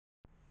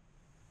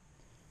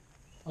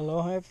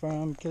Aloha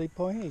from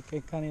Kilipohe,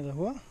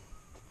 Kekanilahua,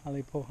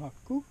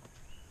 Halepohaku.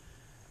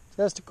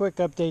 Just a quick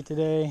update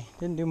today.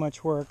 Didn't do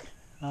much work.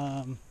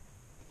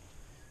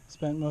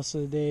 Spent most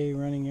of the day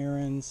running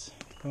errands,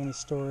 going to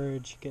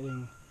storage,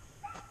 getting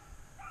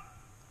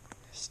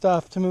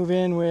stuff to move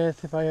in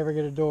with if I ever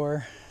get a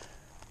door.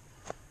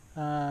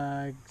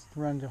 Run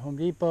to Home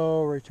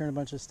Depot, return a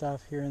bunch of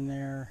stuff here and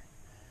there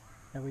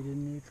that we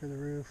didn't need for the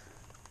roof.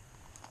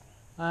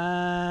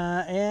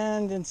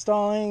 And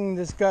installing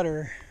this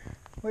gutter,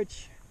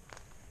 which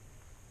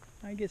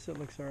I guess it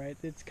looks alright.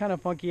 It's kind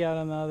of funky out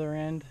on the other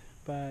end,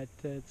 but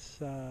it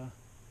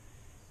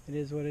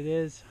is what it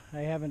is. I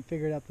haven't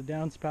figured out the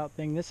downspout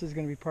thing. This is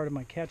going to be part of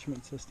my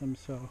catchment system,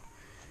 so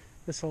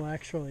this will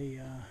actually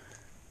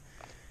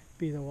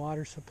be the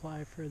water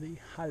supply for the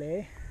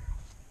hale.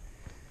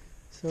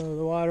 So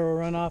the water will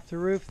run off the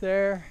roof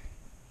there,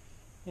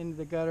 into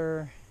the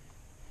gutter,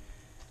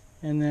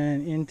 and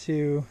then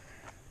into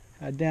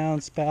a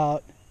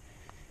downspout,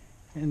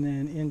 and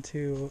then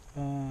into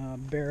a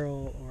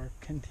barrel or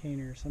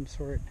container, some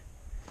sort,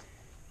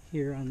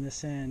 here on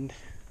this end.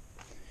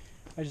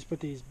 I just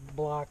put these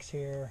blocks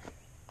here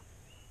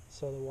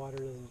so the water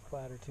doesn't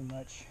splatter too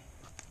much.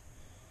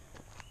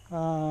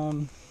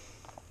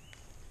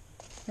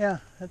 Yeah,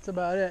 that's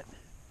about it.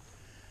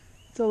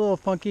 It's a little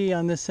funky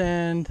on this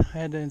end. I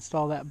had to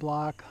install that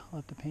block. I'll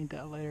have to paint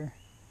that later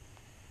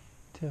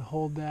to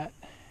hold that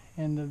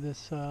end of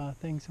this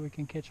thing so we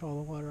can catch all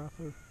the water off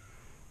the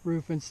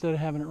roof instead of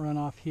having it run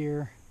off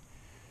here.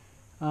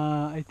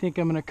 I think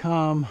I'm going to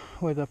come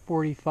with a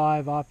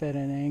 45 off at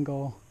an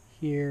angle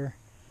here,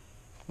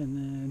 and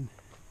then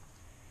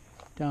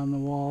down the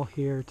wall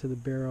here to the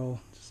barrel,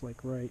 just like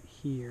right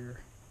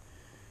here,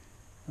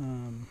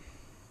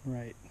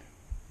 right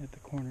at the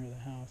corner of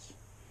the house.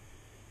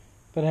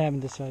 But I haven't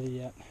decided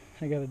yet.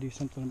 I got to do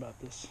something about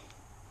this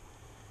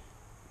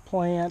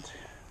plant.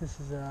 This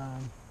is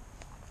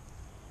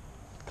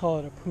call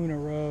it a Puna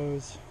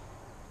rose.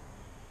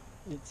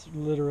 It's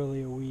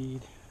literally a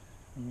weed.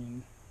 I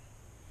mean,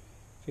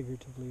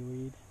 figuratively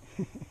weed.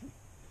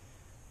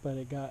 But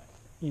it got,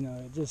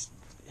 it just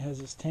has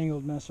this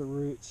tangled mess of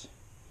roots.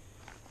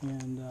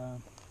 And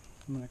I'm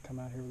going to come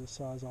out here with a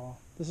Sawzall.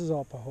 This is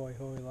all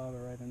Pahoehoe lava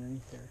right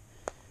underneath there.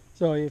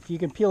 So if you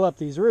can peel up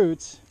these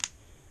roots,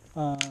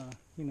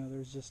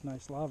 there's just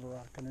nice lava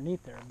rock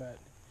underneath there, but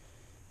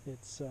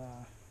it's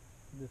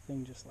the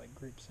thing just like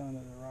grips onto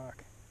the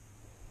rock.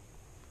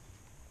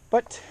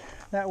 But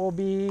that will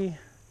be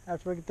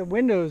after I get the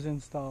windows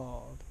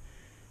installed,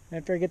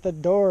 after I get the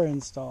door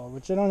installed,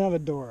 which I don't have a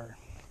door.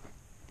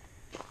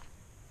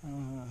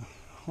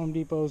 Home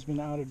Depot's been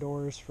out of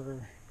doors for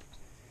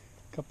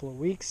a couple of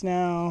weeks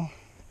now.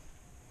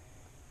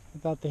 I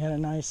thought they had a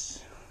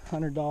nice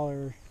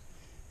 $100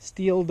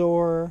 steel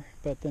door,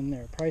 but then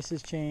their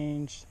prices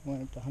changed,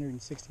 went up to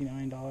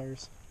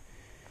 $169.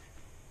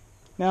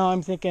 Now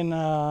I'm thinking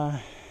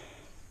I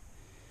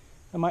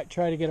might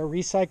try to get a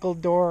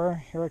recycled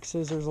door. Eric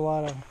says there's a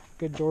lot of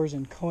good doors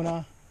in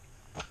Kona.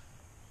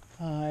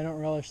 I don't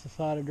relish the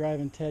thought of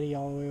driving Teddy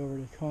all the way over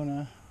to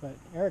Kona, but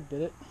Eric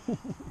did it.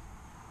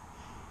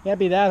 Can't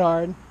be that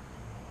hard.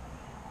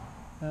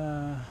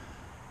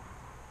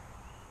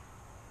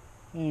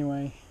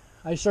 Anyway,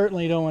 I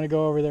certainly don't want to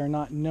go over there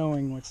not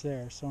knowing what's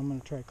there, so I'm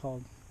going to try to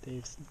call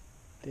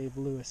Dave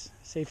Lewis,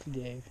 Safety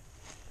Dave,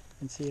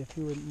 and see if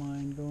he wouldn't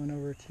mind going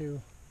over to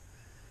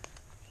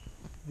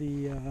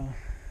the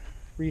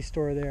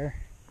restore there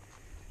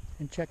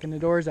and checking the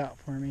doors out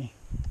for me.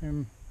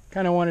 I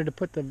kind of wanted to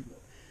put the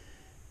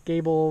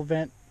gable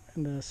vent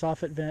and the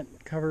soffit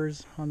vent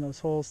covers on those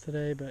holes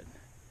today, but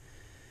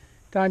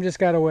time just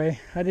got away.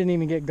 I didn't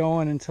even get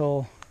going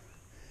until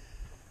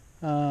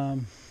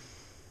 3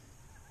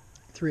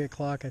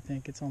 o'clock, I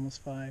think. It's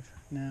almost 5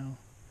 now.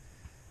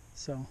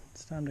 So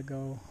it's time to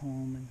go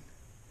home and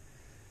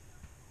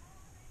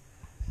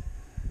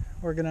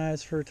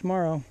organize for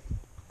tomorrow.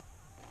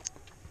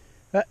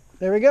 But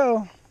there we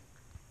go.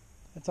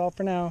 That's all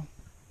for now.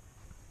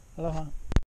 Aloha.